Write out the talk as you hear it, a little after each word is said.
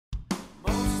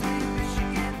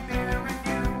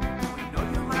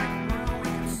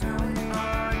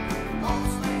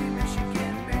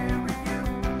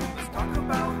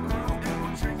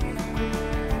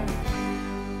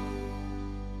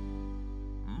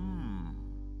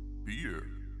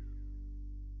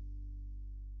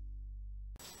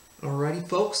Alrighty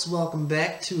folks, welcome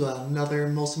back to another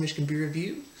Mostly Michigan beer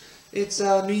review. It's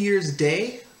New Year's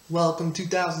Day. Welcome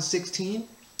 2016.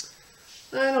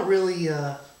 I don't really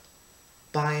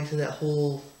buy into that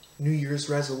whole New Year's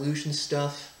resolution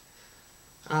stuff.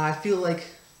 I feel like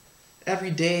every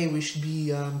day we should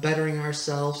be bettering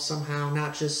ourselves somehow,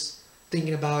 not just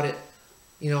thinking about it,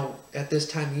 at this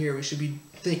time of year. We should be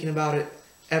thinking about it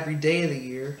every day of the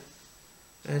year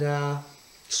and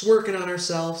just working on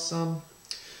ourselves.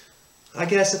 I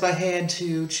guess if I had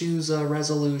to choose a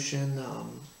resolution,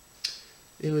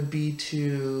 it would be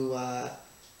to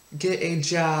get a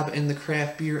job in the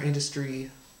craft beer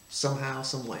industry somehow,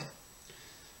 some way.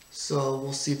 So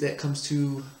we'll see if that comes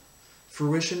to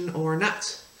fruition or not.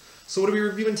 So what are we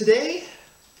reviewing today?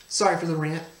 Sorry for the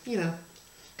rant,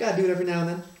 gotta do it every now and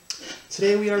then.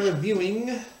 Today we are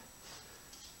reviewing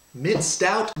Mint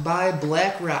Stout by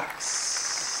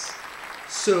Blackrocks.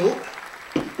 So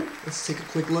let's take a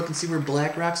quick look and see where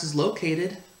Blackrocks is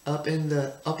located, up in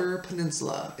the Upper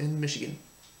Peninsula in Michigan.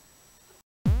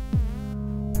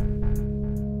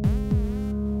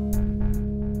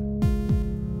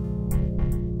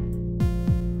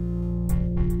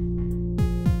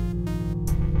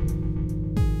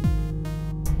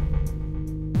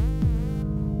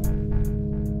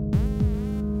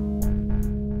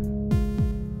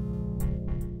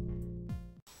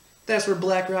 That's where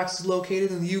Blackrocks is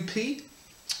located, in the UP.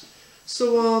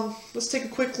 So, let's take a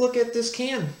quick look at this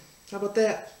can. How about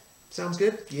that? Sounds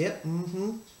good? Yep,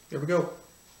 There we go.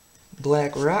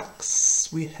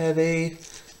 Blackrocks. We have a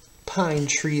pine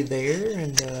tree there,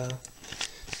 and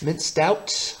Mint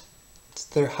Stout. It's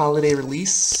their holiday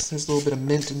release. There's a little bit of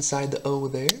mint inside the O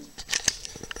there.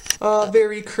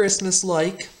 Very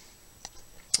Christmas-like.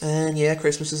 And yeah,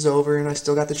 Christmas is over, and I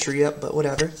still got the tree up, but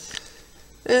whatever.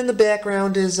 And the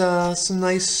background is some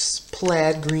nice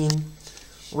plaid green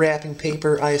wrapping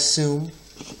paper, I assume.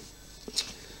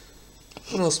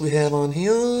 What else we have on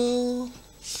here?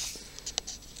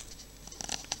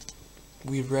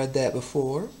 We've read that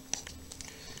before.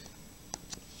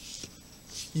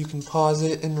 You can pause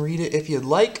it and read it if you'd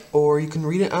like, or you can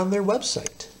read it on their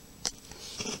website.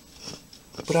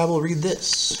 But I will read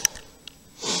this.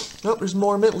 Oh, there's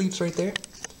more mint leaves right there.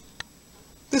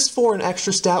 This foreign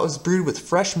extra stout is brewed with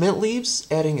fresh mint leaves,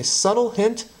 adding a subtle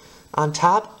hint on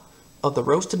top of the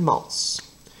roasted malts.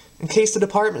 In case the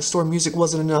department store music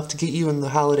wasn't enough to get you in the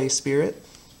holiday spirit,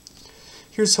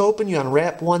 here's hoping you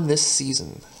unwrap one this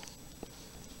season.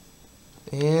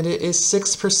 And it is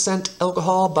 6%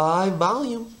 alcohol by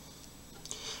volume.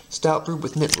 Stout brewed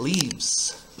with mint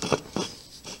leaves.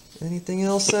 Anything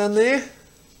else on there?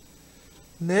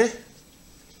 Nah?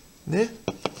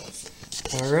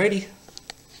 Alrighty.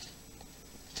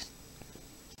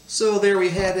 So there we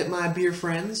have it, my beer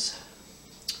friends.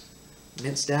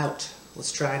 Mint Stout.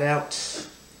 Let's try it out.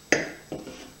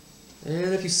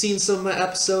 And if you've seen some of my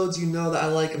episodes, you know that I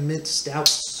like Mint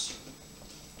Stouts.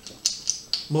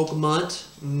 Mocha Mont.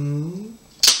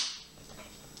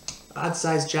 Odd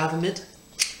size Java Mint.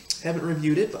 Haven't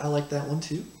reviewed it, but I like that one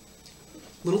too.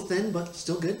 A little thin, but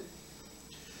still good.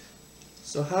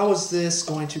 So how is this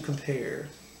going to compare?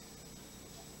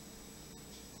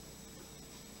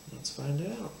 Let's find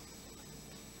out.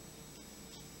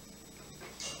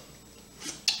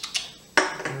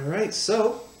 Alright,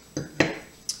 so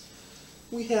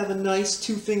we have a nice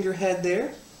two-finger head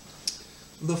there.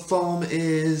 The foam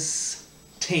is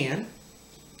tan,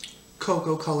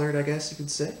 cocoa colored, I guess you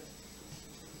could say.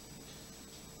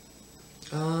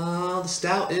 The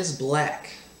stout is black,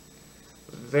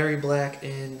 very black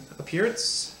in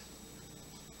appearance.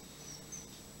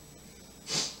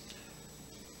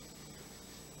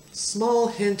 Small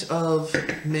hint of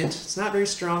mint. It's not very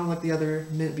strong like the other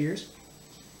mint beers.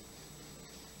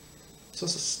 So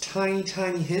it's a tiny,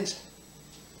 tiny hint.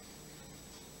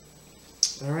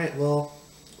 Alright, well,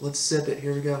 let's sip it.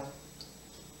 Here we go.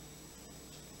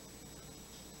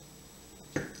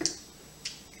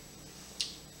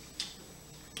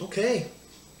 Okay.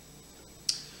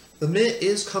 The mint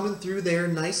is coming through there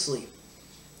nicely.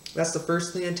 That's the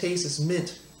first thing I taste is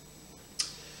mint.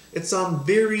 It's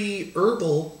very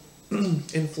herbal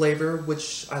in flavor,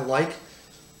 which I like.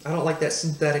 I don't like that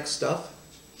synthetic stuff.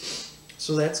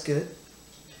 So that's good.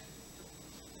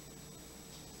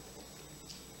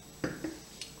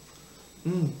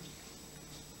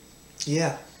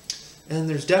 Yeah, and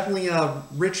there's definitely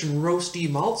rich and roasty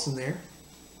malts in there.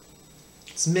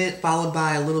 It's mint followed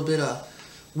by a little bit of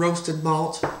roasted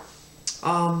malt.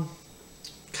 Kind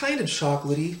of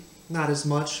chocolatey, not as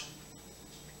much.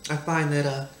 I find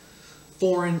that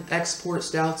foreign export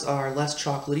stouts are less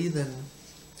chocolatey than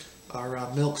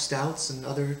our milk stouts and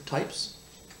other types.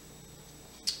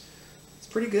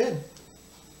 pretty good.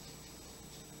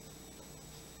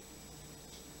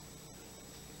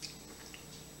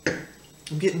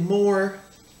 I'm getting more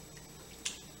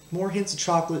hints of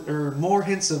chocolate, or more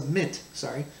hints of mint,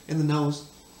 sorry, in the nose.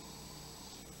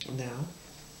 Now.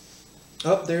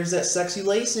 Oh, there's that sexy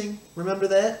lacing. Remember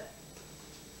that?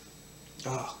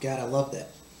 Oh, God, I love that.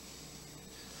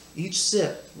 Each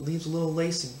sip leaves a little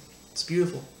lacing. It's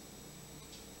beautiful.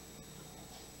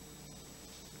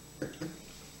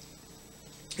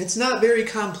 It's not very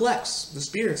complex. The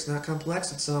spirit's not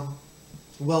complex. It's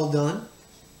well done.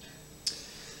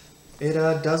 It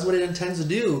does what it intends to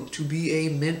do, to be a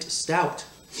mint stout.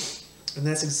 And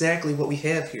that's exactly what we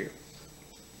have here.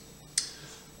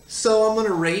 So I'm going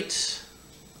to rate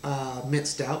Mint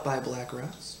Stout by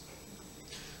Blackrocks.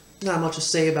 Not much to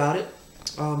say about it.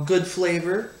 Good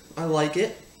flavor. I like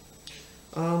it.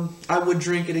 I would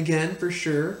drink it again for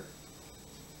sure.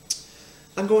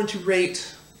 I'm going to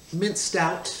rate Mint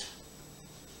Stout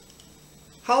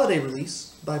Holiday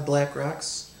Release by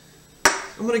Blackrocks.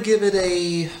 I'm going to give it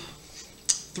a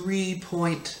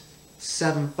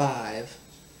 3.75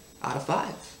 out of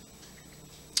 5.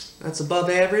 That's above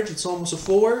average. It's almost a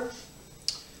 4.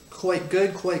 Quite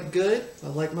good, quite good. I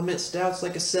like my mint stouts,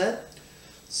 like I said.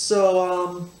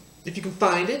 So, if you can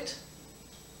find it,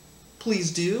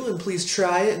 please do, and please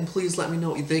try it, and please let me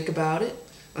know what you think about it.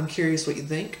 I'm curious what you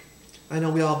think. I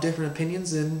know we all have different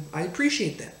opinions, and I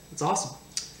appreciate that. It's awesome.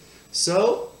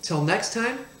 So, till next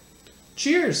time,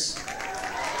 cheers!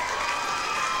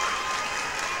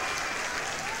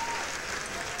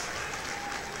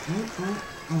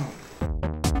 Mm-mm-mm.